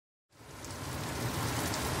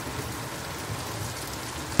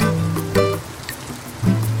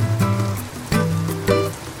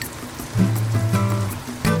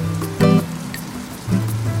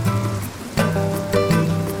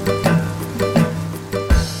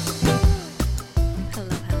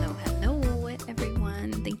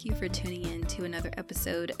for tuning in to another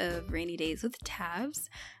episode of Rainy Days with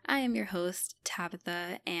Tabs. I am your host,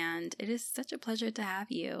 Tabitha, and it is such a pleasure to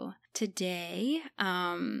have you. Today,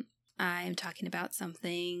 I am talking about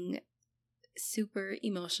something super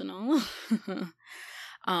emotional,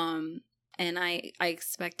 and I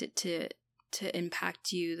expect it to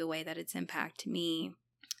impact you the way that it's impacted me.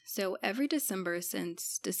 So every December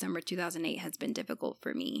since December 2008 has been difficult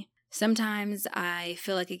for me. Sometimes I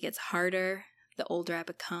feel like it gets harder the older I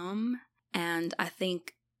become, and I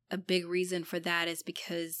think a big reason for that is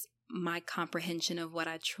because my comprehension of what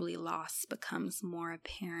I truly lost becomes more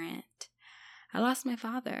apparent. I lost my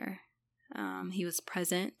father. He was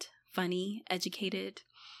present, funny, educated,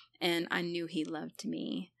 and I knew he loved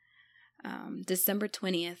me. December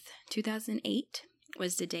 20th, 2008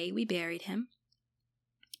 was the day we buried him.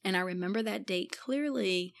 And I remember that date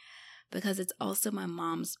clearly because it's also my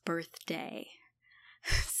mom's birthday.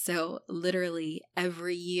 So literally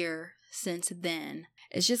every year since then,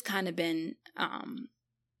 it's just kind of been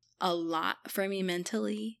a lot for me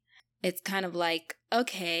mentally. It's kind of like,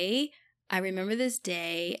 okay, I remember this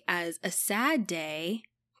day as a sad day,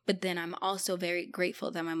 but then I'm also very grateful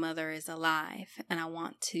that my mother is alive, and I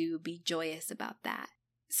want to be joyous about that.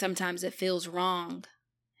 Sometimes it feels wrong,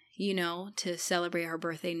 to celebrate her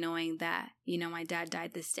birthday knowing that, my dad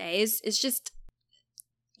died this day. It's just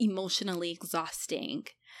emotionally exhausting.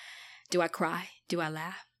 Do I cry? Do I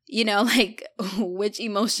laugh? Which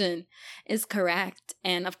emotion is correct?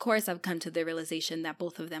 And of course, I've come to the realization that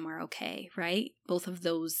both of them are okay, right? Both of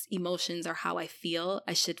those emotions are how I feel.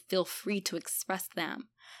 I should feel free to express them.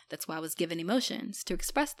 That's why I was given emotions, to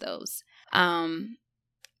express those.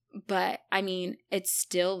 But I mean, it's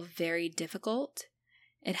still very difficult.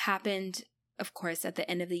 It happened, of course, at the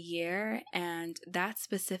end of the year, and that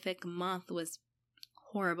specific month was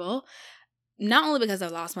horrible. Not only because I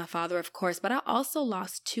lost my father, of course, but I also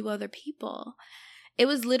lost two other people. It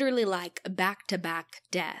was literally like back-to-back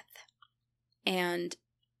death. And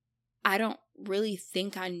I don't really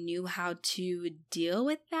think I knew how to deal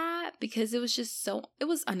with that because it was just it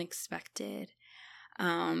was unexpected.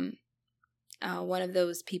 One of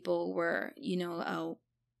those people were,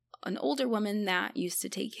 an older woman that used to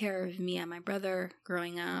take care of me and my brother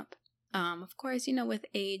growing up. Of course, with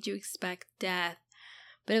age, you expect death.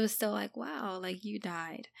 But it was still like, wow, like you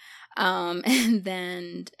died. And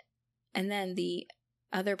then the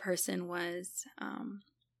other person was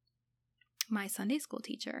my Sunday school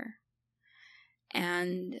teacher.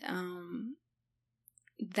 And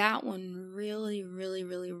that one really, really,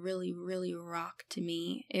 really, really, really rocked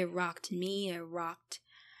me. It rocked me. It rocked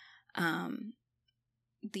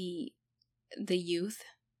the youth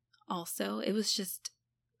also. It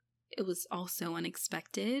was also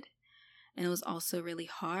unexpected. And it was also really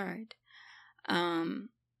hard.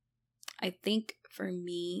 I think for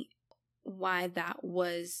me, why that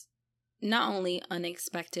was not only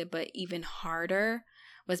unexpected, but even harder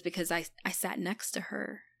was because I sat next to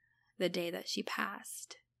her the day that she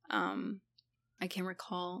passed. I can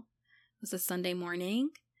recall it was a Sunday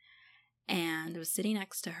morning, and I was sitting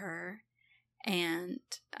next to her, and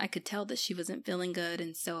I could tell that she wasn't feeling good.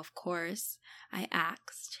 And so, of course, I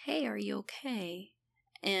asked, "Hey, are you okay?"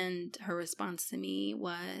 And her response to me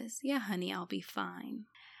was, "Yeah, honey, I'll be fine."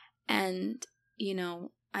 And,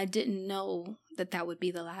 I didn't know that would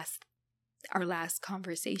be our last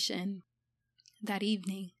conversation. That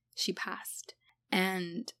evening, she passed.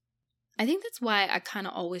 And I think that's why I kind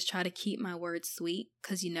of always try to keep my words sweet,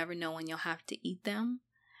 because you never know when you'll have to eat them.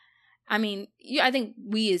 I mean, I think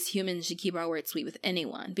we as humans should keep our words sweet with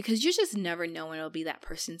anyone, because you just never know when it'll be that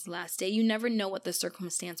person's last day. You never know what the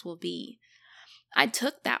circumstance will be. I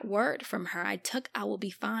took that word from her. I will be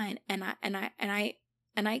fine. And I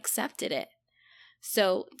accepted it.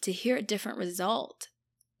 So to hear a different result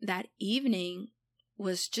that evening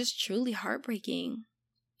was just truly heartbreaking.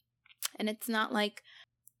 And it's not like,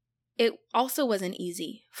 it also wasn't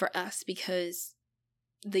easy for us because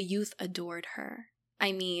the youth adored her.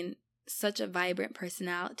 I mean, such a vibrant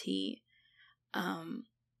personality,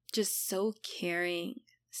 just so caring,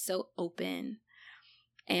 so open,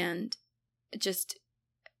 and just,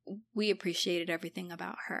 we appreciated everything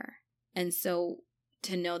about her. And so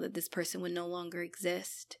to know that this person would no longer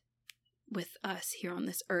exist with us here on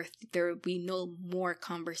this earth, there would be no more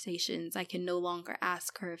conversations. I can no longer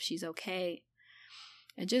ask her if she's okay.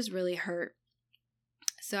 It just really hurt.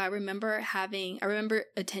 So I remember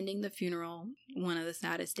attending the funeral, one of the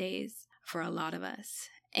saddest days for a lot of us.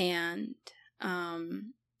 And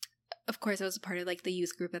of course, I was a part of the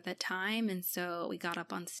youth group at that time. And so we got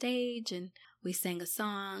up on stage and we sang a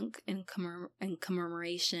song in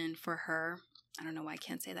commemoration for her. I don't know why I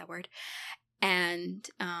can't say that word. And,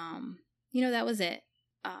 that was it.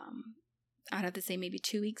 I'd have to say maybe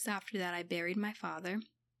 2 weeks after that, I buried my father.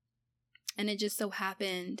 And it just so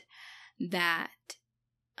happened that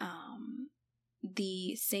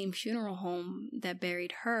the same funeral home that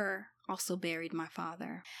buried her also buried my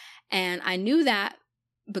father. And I knew that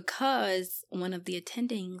because one of the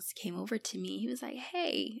attendings came over to me. He was like,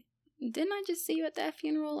 "Hey, didn't I just see you at that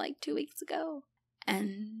funeral like 2 weeks ago?"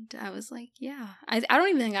 And I was like, yeah. I don't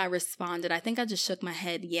even think I responded. I think I just shook my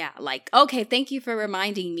head. Yeah, like, okay, thank you for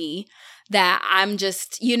reminding me that I'm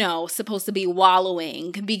just, supposed to be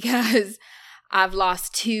wallowing because I've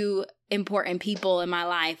lost 2 important people in my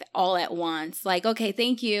life all at once. Like, okay,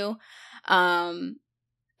 thank you. But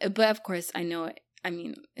of course, I know it. I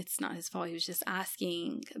mean, it's not his fault. He was just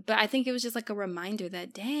asking. But I think it was just like a reminder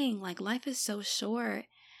that, dang, like life is so short.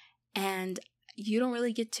 And you don't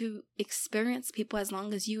really get to experience people as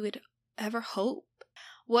long as you would ever hope.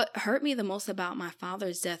 What hurt me the most about my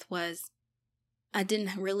father's death was I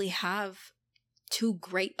didn't really have too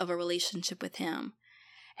great of a relationship with him.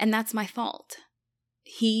 And that's my fault.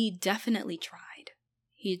 He definitely tried.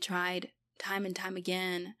 He tried time and time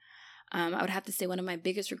again. I would have to say one of my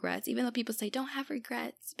biggest regrets, even though people say don't have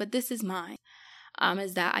regrets, but this is mine,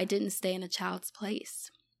 is that I didn't stay in a child's place.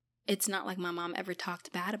 It's not like my mom ever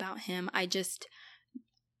talked bad about him. I just,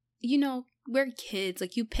 we're kids.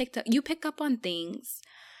 Like you pick up on things.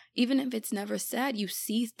 Even if it's never said, you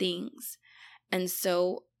see things. And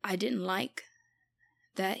so I didn't like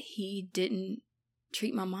that he didn't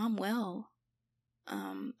treat my mom well.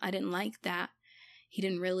 I didn't like that he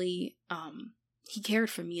didn't really, he cared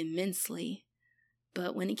for me immensely.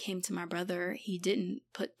 But when it came to my brother, he didn't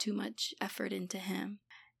put too much effort into him.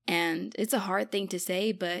 And it's a hard thing to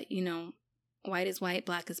say, but, white is white,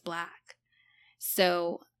 black is black.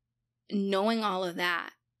 So knowing all of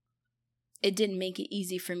that, it didn't make it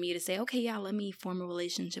easy for me to say, okay, yeah, let me form a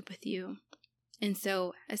relationship with you. And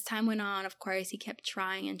so as time went on, of course, he kept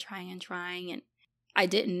trying and trying and trying. And I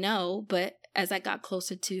didn't know, but as I got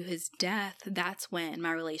closer to his death, that's when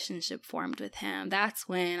my relationship formed with him. That's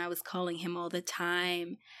when I was calling him all the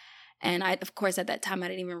time. And of course, at that time, I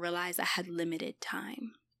didn't even realize I had limited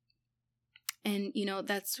time. And,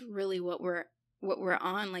 that's really what we're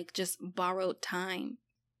on, like just borrowed time.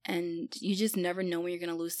 And you just never know when you're going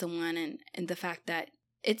to lose someone. And the fact that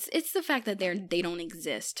it's the fact that they don't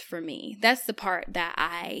exist for me. That's the part that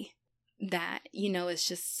is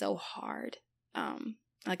just so hard.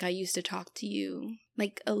 Like I used to talk to you,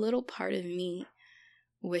 like a little part of me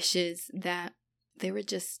wishes that they were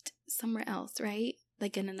just somewhere else, right?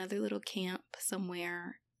 Like in another little camp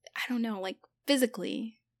somewhere. I don't know, like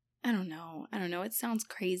physically. I don't know. It sounds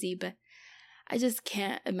crazy, but I just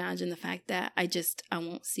can't imagine the fact that I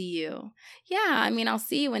won't see you. Yeah, I mean, I'll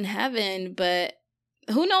see you in heaven, but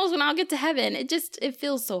who knows when I'll get to heaven? It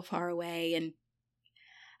feels so far away. And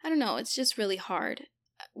I don't know, it's just really hard.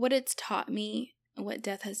 What it's taught me, what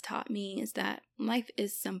death has taught me is that life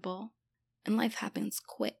is simple and life happens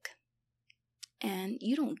quick. And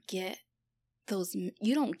you don't get those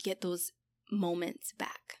moments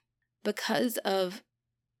back. Because of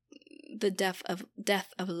the death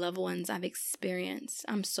of loved ones I've experienced,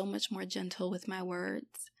 I'm so much more gentle with my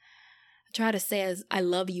words. I try to say I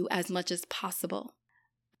love you as much as possible.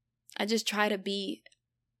 I just try to be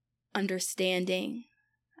understanding.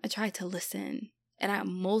 I try to listen. And I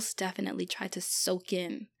most definitely try to soak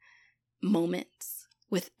in moments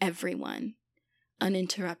with everyone,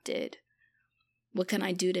 uninterrupted. What can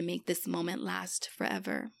I do to make this moment last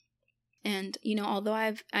forever? And, although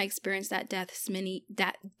I experienced those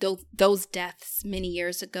deaths many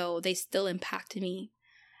years ago, they still impact me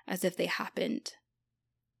as if they happened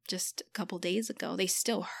just a couple days ago. They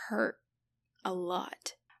still hurt a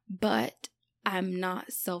lot. But I'm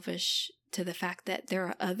not selfish to the fact that there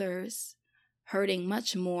are others hurting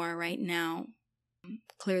much more right now.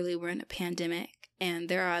 Clearly, we're in a pandemic, and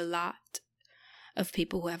there are a lot of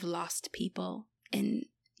people who have lost people. And,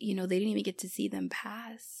 they didn't even get to see them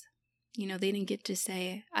pass. They didn't get to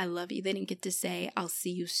say, I love you. They didn't get to say, I'll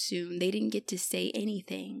see you soon. They didn't get to say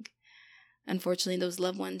anything. Unfortunately, those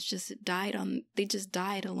loved ones just died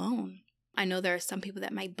alone. I know there are some people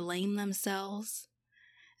that might blame themselves.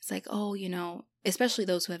 It's like, oh, especially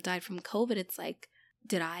those who have died from COVID. It's like,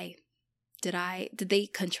 did they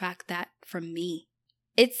contract that from me?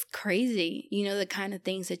 It's crazy, the kind of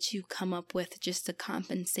things that you come up with just to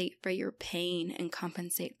compensate for your pain and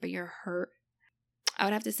compensate for your hurt. I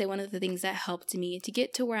would have to say one of the things that helped me to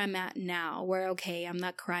get to where I'm at now, where, okay, I'm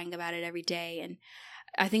not crying about it every day. And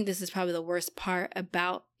I think this is probably the worst part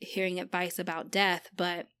about hearing advice about death,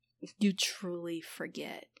 but you truly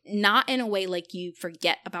forget. Not in a way like you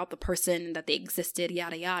forget about the person, that they existed,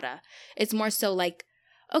 yada, yada. It's more so like,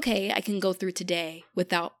 okay, I can go through today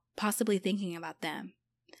without possibly thinking about them.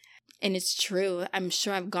 And it's true. I'm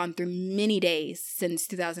sure I've gone through many days since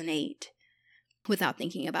 2008 without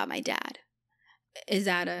thinking about my dad. Is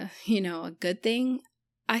that a good thing?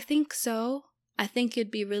 I think so. I think it'd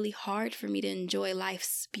be really hard for me to enjoy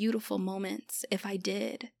life's beautiful moments if I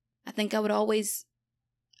did. I think I would always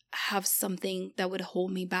have something that would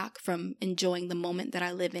hold me back from enjoying the moment that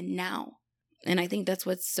I live in now. And I think that's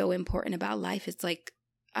what's so important about life. It's like,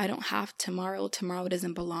 I don't have tomorrow. Tomorrow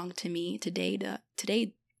doesn't belong to me. Today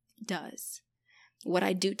does. What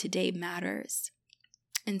I do today matters.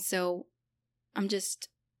 And so I'm just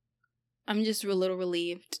a little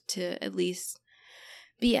relieved to at least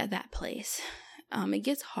be at that place. It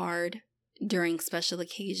gets hard during special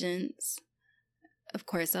occasions. Of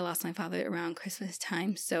course, I lost my father around Christmas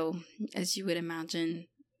time. So as you would imagine,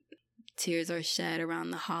 tears are shed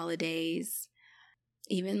around the holidays.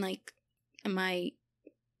 Even like in my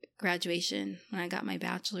graduation, when I got my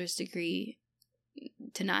bachelor's degree,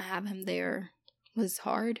 to not have him there was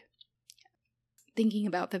hard. Thinking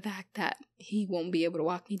about the fact that he won't be able to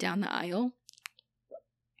walk me down the aisle.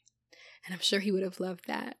 And I'm sure he would have loved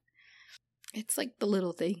that. It's like the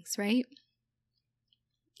little things, right?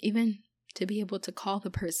 Even to be able to call the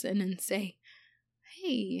person and say,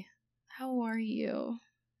 hey, how are you?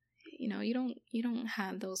 You don't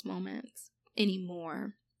have those moments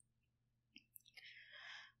anymore.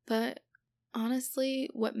 But honestly,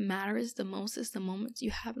 what matters the most is the moments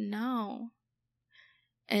you have now.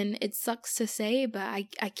 And it sucks to say, but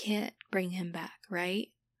I can't bring him back, right?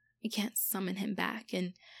 I can't summon him back.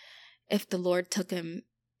 And if the Lord took him,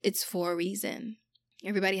 it's for a reason.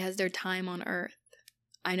 Everybody has their time on earth.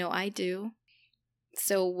 I know I do.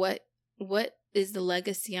 So what is the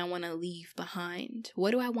legacy I want to leave behind?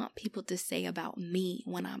 What do I want people to say about me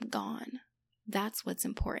when I'm gone? That's what's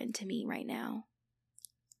important to me right now.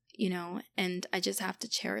 And I just have to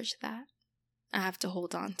cherish that. I have to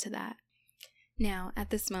hold on to that. Now, at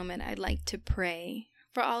this moment, I'd like to pray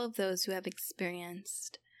for all of those who have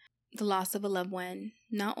experienced the loss of a loved one,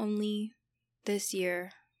 not only this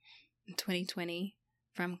year, 2020,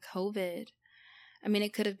 from COVID. I mean,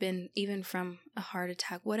 it could have been even from a heart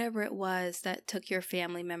attack, whatever it was that took your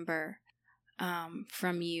family member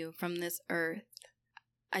from you, from this earth.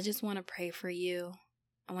 I just want to pray for you.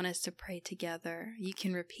 I want us to pray together. You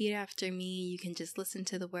can repeat after me. You can just listen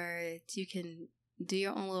to the words. You can do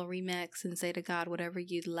your own little remix and say to God whatever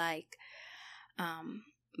you'd like.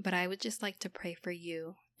 But I would just like to pray for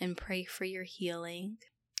you and pray for your healing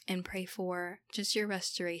and pray for just your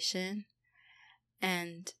restoration.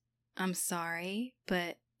 And I'm sorry,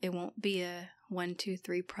 but it won't be a 1, 2,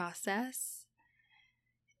 3 process.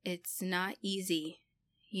 It's not easy,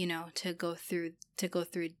 to go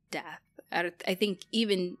through death. I think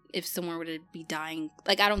even if someone were to be dying,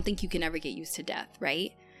 I don't think you can ever get used to death,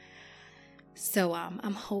 right? So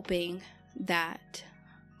I'm hoping that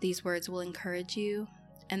these words will encourage you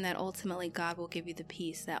and that ultimately God will give you the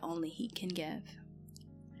peace that only He can give.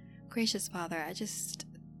 Gracious Father, I just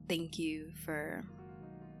thank you for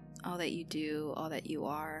all that you do, all that you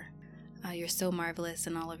are. You're so marvelous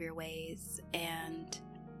in all of your ways, and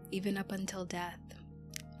even up until death,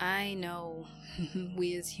 I know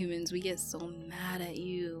we as humans, we get so mad at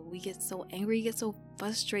you. We get so angry, we get so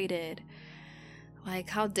frustrated.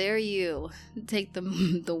 How dare you take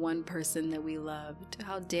the one person that we loved?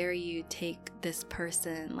 How dare you take this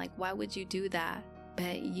person? Why would you do that?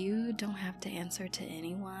 But you don't have to answer to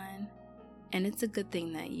anyone. And it's a good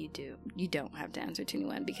thing that you do. You don't have to answer to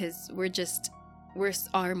anyone because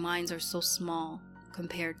our minds are so small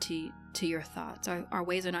compared to your thoughts. Our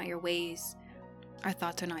ways are not your ways. Our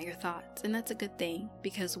thoughts are not your thoughts. And that's a good thing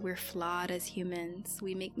because we're flawed as humans.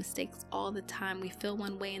 We make mistakes all the time. We feel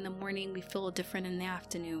one way in the morning. We feel different in the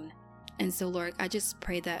afternoon. And so, Lord, I just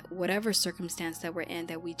pray that whatever circumstance that we're in,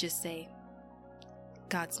 that we just say,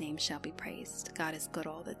 God's name shall be praised. God is good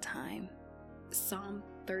all the time. Psalm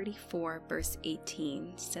 34 verse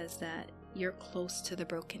 18 says that you're close to the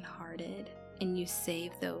brokenhearted and you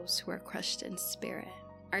save those who are crushed in spirit.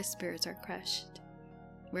 Our spirits are crushed.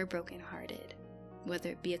 We're brokenhearted.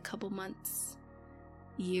 Whether it be a couple months,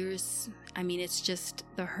 years, it's just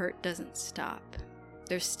the hurt doesn't stop.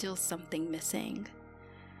 There's still something missing.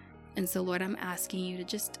 And so, Lord, I'm asking you to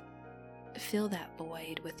just fill that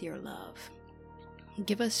void with your love.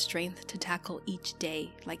 Give us strength to tackle each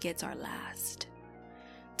day like it's our last.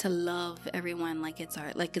 To love everyone like it's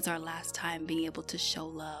our last time, being able to show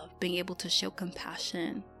love, being able to show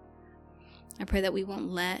compassion. I pray that we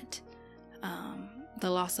won't let the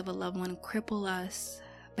loss of a loved one cripple us,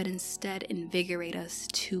 but instead invigorate us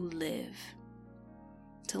to live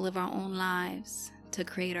our own lives, to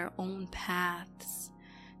create our own paths,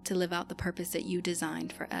 to live out the purpose that you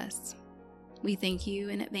designed for us. We thank you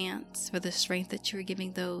in advance for the strength that you're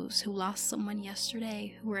giving those who lost someone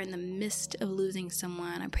yesterday, who are in the midst of losing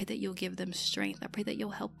someone. I pray that you'll give them strength. I pray that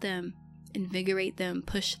you'll help them, invigorate them,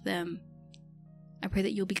 push them. I pray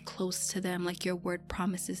that you'll be close to them like your word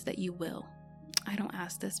promises that you will. I don't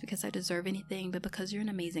ask this because I deserve anything, but because you're an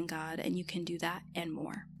amazing God and you can do that and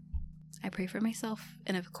more. I pray for myself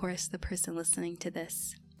and, of course, the person listening to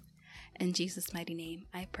this. In Jesus' mighty name,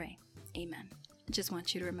 I pray. Amen. I just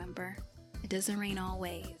want you to remember, it doesn't rain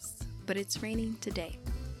always, but it's raining today.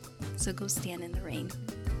 So go stand in the rain.